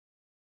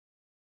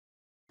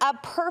A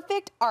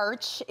perfect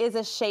arch is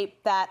a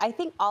shape that I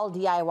think all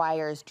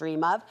DIY-ers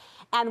dream of,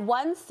 and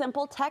one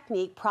simple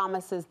technique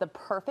promises the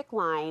perfect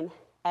line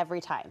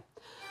every time.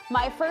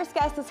 My first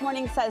guest this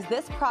morning says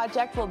this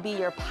project will be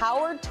your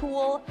power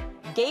tool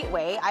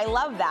gateway. I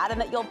love that,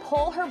 and that you'll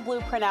pull her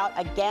blueprint out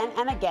again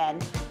and again.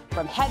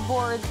 From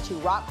headboards to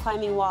rock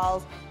climbing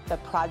walls, the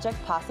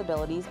project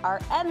possibilities are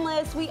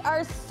endless. We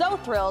are so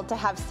thrilled to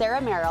have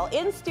Sarah Merrell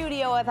in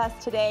studio with us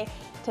today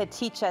to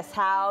teach us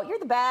how. You're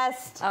the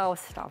best. Oh,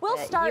 stop We'll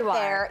start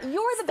there.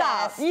 You're the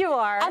best. You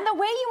are. And the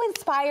way you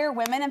inspire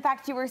women, in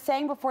fact, you were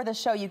saying before the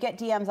show, you get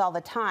DMs all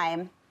the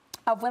time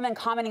of women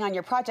commenting on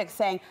your project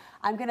saying,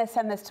 I'm gonna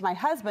send this to my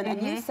husband,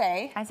 and you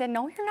say, I said,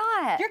 no, you're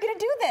not. You're gonna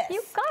do this.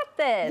 You got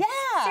this.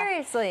 Yeah.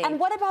 Seriously. And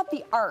what about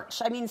the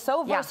arch? I mean,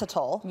 so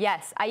versatile.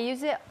 Yes, I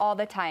use it all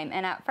the time.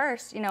 And at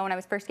first, you know, when I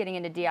was first getting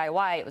into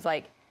DIY, it was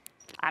like,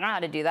 I don't know how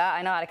to do that.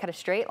 I know how to cut a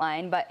straight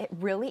line, but it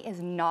really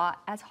is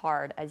not as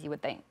hard as you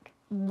would think.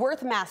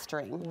 Worth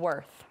mastering.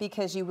 Worth.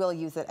 Because you will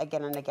use it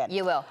again and again.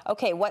 You will.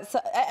 Okay,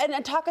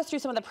 and talk us through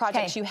some of the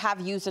projects you have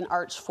used an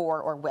arch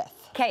for or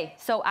with. Okay,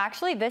 so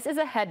actually this is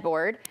a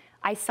headboard.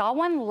 I saw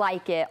one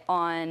like it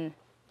on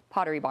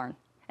Pottery Barn,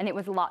 and it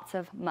was lots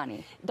of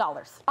money.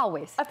 Dollars.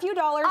 Always. A few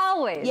dollars.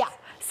 Always. Yeah.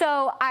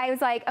 So I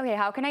was like, okay,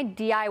 how can I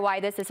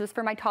DIY this? This was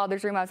for my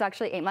toddler's room. I was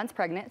actually 8 months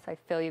pregnant, so I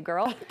feel you,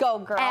 girl. Go,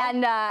 girl.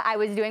 And I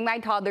was doing my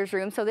toddler's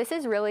room. So this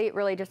is really,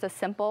 really just a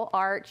simple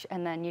arch,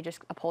 and then you just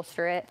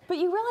upholster it. But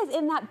you realize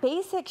in that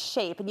basic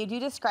shape, and you do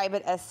describe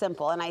it as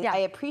simple, and I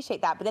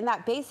appreciate that, but in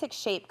that basic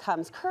shape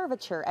comes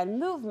curvature and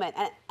movement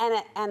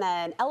and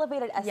an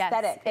elevated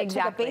aesthetic that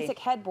took a basic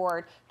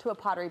headboard to a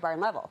Pottery Barn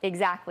level.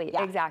 Exactly,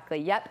 exactly,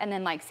 yep. And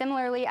then like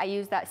similarly, I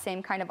use that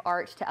same kind of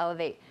arch to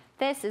elevate.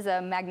 This is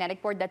a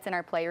magnetic board that's in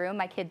our playroom.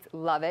 My kids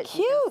love it.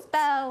 Cute. You can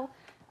spell.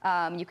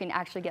 You can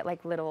actually get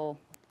like little,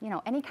 you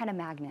know, any kind of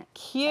magnet.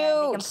 Cute.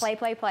 You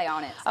can play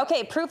on it. So.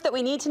 Okay, proof that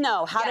we need to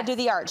know how to do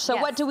the arch. So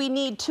what do we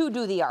need to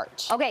do the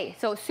arch? Okay,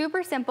 so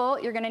super simple.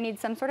 You're gonna need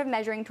some sort of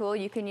measuring tool.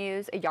 You can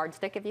use a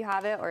yardstick if you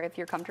have it, or if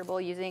you're comfortable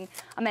using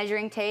a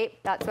measuring tape.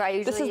 That's what I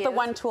usually use. This is the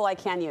one tool I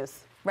can use.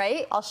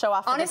 Right? I'll show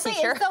off for Honestly, the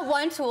teacher. it's the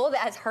one tool that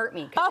has hurt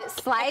me. Because it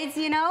slides,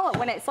 you know,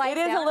 when it slides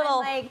down, it is a little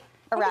like,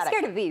 erratic. Be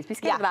scared of these. Be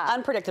scared of that.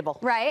 Unpredictable.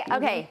 Right?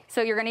 Okay.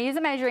 So you're going to use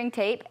a measuring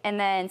tape and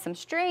then some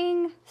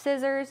string,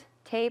 scissors,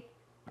 tape,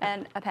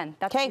 and a pen.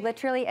 That's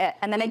literally it.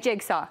 And then a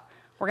jigsaw.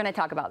 We're going to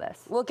talk about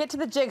this. We'll get to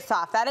the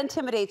jigsaw. If that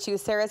intimidates you,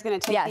 Sarah's going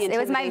to take the intimidation. Yes,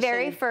 it was my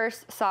very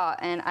first saw,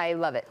 and I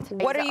love it.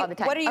 What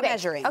are you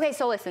measuring? Okay,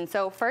 so listen.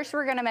 So first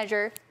we're going to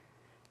measure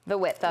the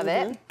width of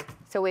it.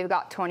 So we've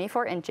got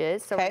 24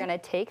 inches. So we're going to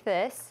take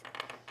this.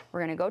 We're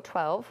going to go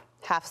 12.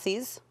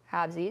 Halfsies.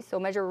 Halvesies.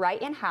 So measure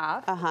right in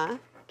half.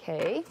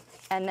 Okay.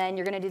 And then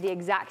you're going to do the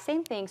exact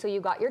same thing. So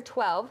you got your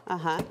 12.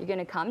 You're going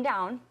to come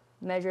down,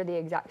 measure the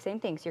exact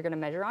same thing. So you're going to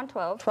measure on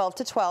 12. 12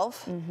 to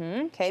 12.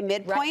 Okay,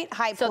 midpoint,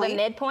 high point. So the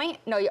midpoint,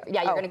 you're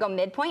going to go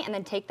midpoint, and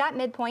then take that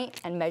midpoint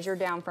and measure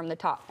down from the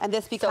top. And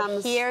this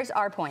becomes... So here's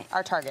our point.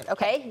 Our target,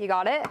 okay. You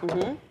got it?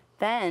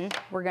 Then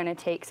we're going to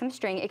take some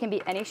string. It can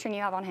be any string you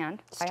have on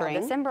hand. String. I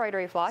have this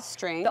embroidery floss.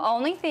 String. The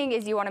only thing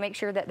is you want to make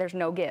sure that there's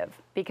no give,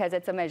 because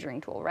it's a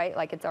measuring tool, right?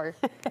 Like it's our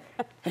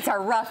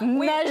rough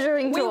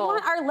measuring tool. We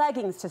want our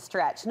leggings to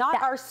stretch, not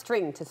our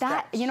string to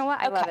stretch. You know what?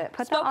 I love it.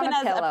 Put that on a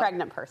pillow. Spoken as a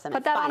pregnant person.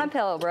 Put that on a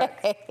pillow, Brooke.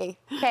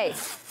 Okay.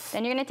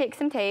 Then you're going to take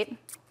some tape.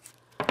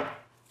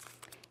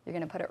 You're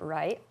going to put it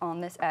right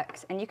on this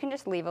X, and you can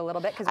just leave a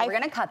little bit because we're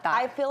going to cut that.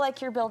 I feel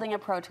like you're building a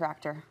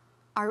protractor.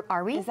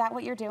 Are we? Is that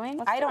what you're doing?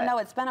 I don't know.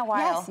 It's been a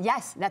while.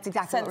 Yes, that's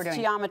exactly what we're doing.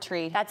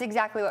 Geometry. That's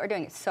exactly what we're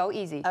doing. It's so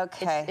easy.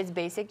 Okay. It's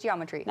basic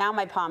geometry. Now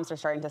my palms are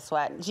starting to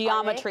sweat.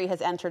 Geometry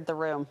has entered the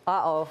room.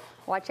 Uh-oh.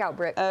 Watch out,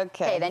 Brick.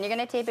 Okay. Okay, then you're going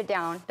to tape it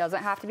down.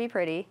 Doesn't have to be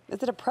pretty.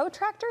 Is it a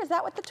protractor? Is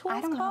that what the tool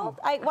is called?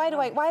 I don't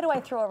know. Why do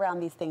I throw around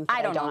these things that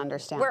I don't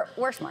understand?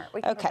 We're smart.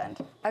 We can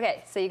pretend.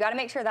 Okay, so you got to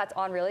make sure that's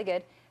on really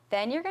good.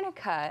 Then you're going to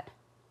cut.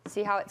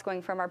 See how it's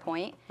going from our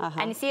point?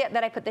 And you see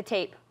that I put the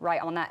tape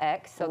right on that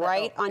X. So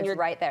right on your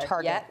right there.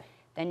 target. Yep.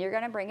 Then you're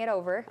going to bring it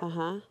over.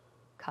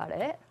 Cut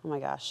it. Oh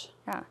my gosh.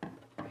 Yeah.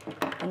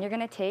 And you're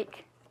going to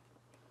take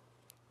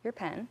your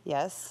pen.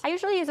 Yes. I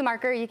usually use a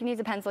marker. You can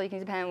use a pencil. You can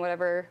use a pen,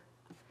 whatever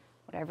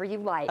you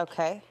like.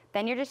 Okay.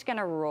 Then you're just going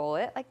to roll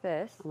it like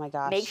this. Oh my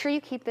gosh. Make sure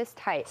you keep this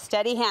tight.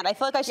 Steady hand. I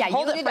feel like I should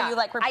hold it for you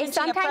like we're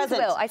pinching a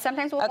present. I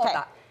sometimes will hold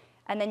that.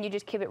 And then you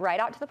just keep it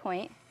right out to the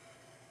point.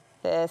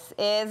 This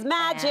is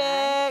magic.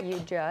 And you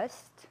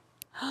just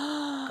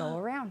go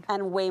around.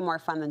 And way more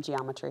fun than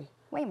geometry.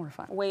 Way more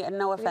fun.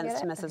 No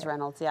offense to Mrs.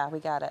 Reynolds. Yeah, we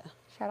got it.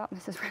 Shout out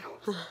Mrs.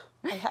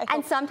 Reynolds.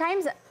 And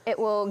sometimes it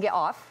will get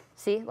off.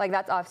 See, like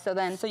that's off. So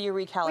then you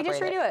recalibrate we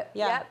just redo it.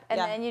 Yeah. Yep. And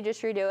then you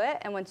just redo it.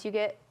 And once you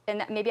get,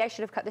 and maybe I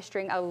should have cut the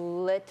string a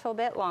little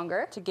bit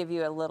longer to give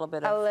you a little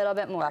bit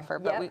more buffer.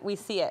 But we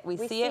see it. We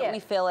see it. We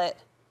feel it.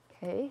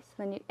 Okay.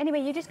 So then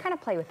anyway, you just kind of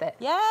play with it.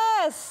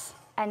 Yes.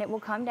 And it will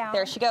come down.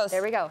 There she goes.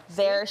 There we go.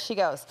 There she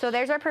goes. So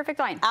there's our perfect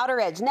line. Outer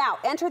edge. Now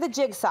enter the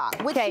jigsaw,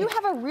 which you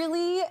have a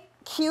really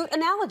cute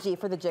analogy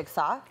for the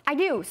jigsaw. I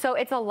do. So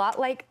it's a lot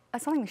like a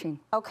sewing machine.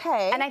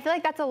 Okay. And I feel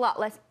like that's a lot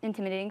less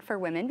intimidating for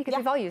women because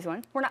we've all used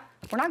one. We're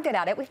not good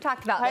at it. We've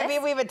talked about this. I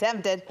mean, we've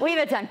attempted. We've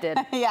attempted.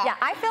 Yeah.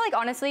 I feel like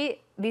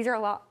honestly, these are a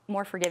lot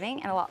more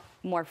forgiving and a lot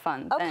more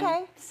fun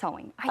than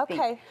sewing. I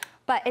think.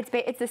 But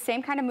it's the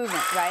same kind of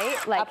movement, right?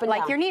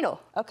 Like your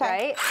needle. Okay.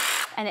 Right?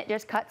 And it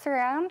just cuts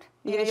around.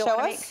 You gonna show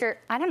us? Sure,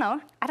 I don't know.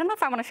 I don't know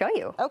if I want to show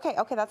you. Okay,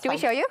 that's fine. Do we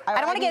show you? I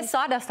don't want to get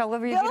sawdust all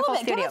over your beautiful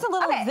studio. Give us a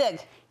little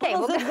zig. Okay,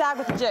 we'll zigzag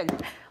with the jig.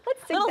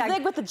 Let's zigzag. Little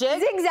zig with the jig?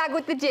 Zigzag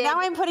with the jig. Now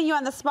I'm putting you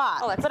on the spot.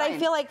 Oh, that's but fine. I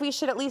feel like we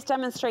should at least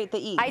demonstrate the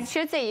ease. I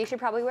should say you should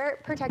probably wear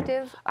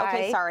protective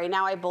Okay, sorry.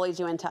 Now I bullied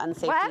you into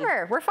unsafety.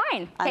 Whatever, we're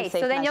fine. Okay,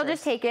 so then you'll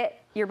just take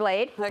your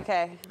blade.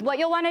 Okay. What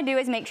you'll want to do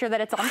is make sure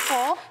that it's on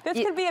full. This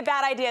could be a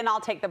bad idea and I'll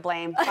take the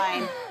blame.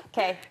 Fine.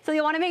 Okay. So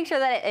you want to make sure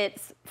that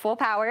it's full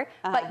power,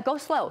 but go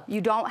slow.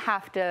 You don't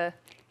have to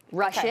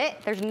rush it.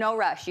 There's no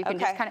rush. You can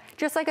just kind of,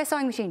 just like a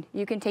sewing machine,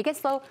 you can take it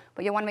slow,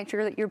 but you want to make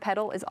sure that your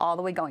pedal is all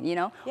the way going, you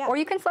know? Yeah. Or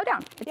you can slow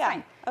down. It's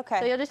fine. Okay.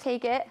 So you'll just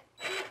take it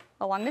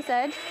along this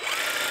edge.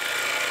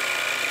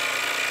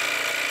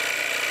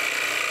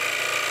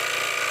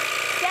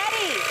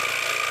 Steady.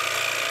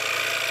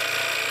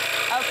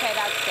 Okay,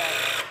 that's good.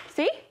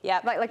 See?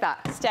 Yep. Like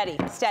that. Steady.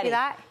 See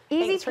that?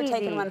 Easy Thanks for peasy.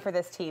 taking one for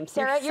this team.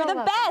 Sarah, you're so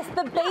the best.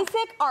 The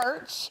basic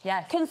arch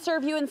can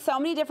serve you in so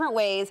many different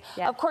ways.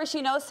 Of course,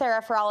 you know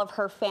Sarah for all of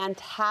her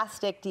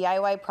fantastic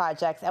DIY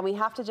projects, and we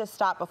have to just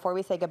stop before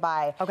we say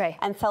goodbye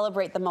and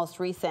celebrate the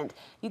most recent.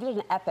 You did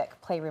an epic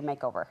playroom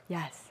makeover.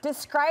 Yes.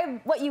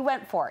 Describe what you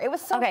went for. It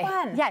was so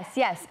fun.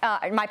 Yes.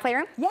 My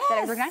playroom? Yes. That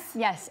I was working on?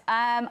 Yes.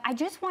 I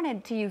just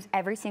wanted to use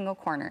every single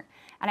corner.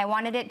 And I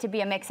wanted it to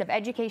be a mix of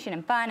education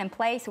and fun and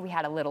play. So we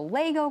had a little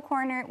Lego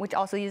corner, which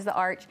also used the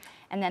arch.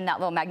 And then that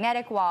little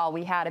magnetic wall.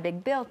 We had a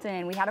big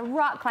built-in. We had a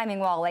rock climbing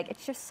wall. Like,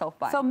 it's just so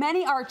fun. So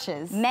many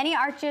arches. Many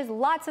arches,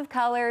 lots of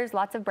colors,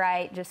 lots of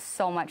bright, just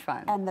so much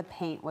fun. And the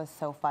paint was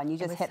so fun. You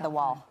just hit the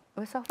wall. It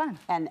was so fun.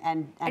 And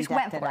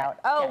decked it out.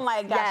 Oh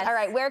my gosh. Yes. All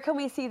right, where can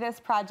we see this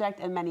project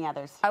and many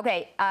others?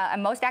 Okay,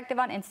 I'm most active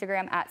on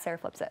Instagram at Sarah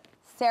Flips It.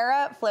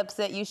 Sarah Flips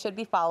It, you should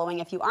be following.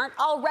 If you aren't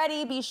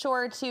already, be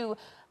sure to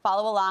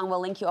follow along.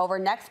 We'll link you over.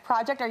 Next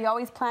project, are you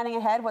always planning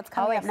ahead? What's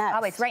coming up next?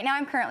 Always. Right now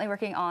I'm currently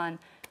working on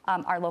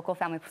our local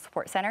family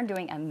support center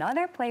doing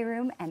another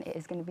playroom, and it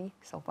is going to be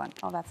so fun.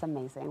 Oh, that's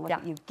amazing. Look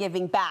at you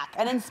giving back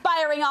and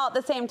inspiring all at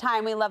the same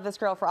time. We love this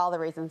girl for all the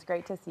reasons.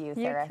 Great to see you,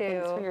 Sarah. You too.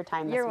 Thanks for your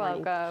time this morning.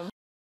 morning. You're welcome.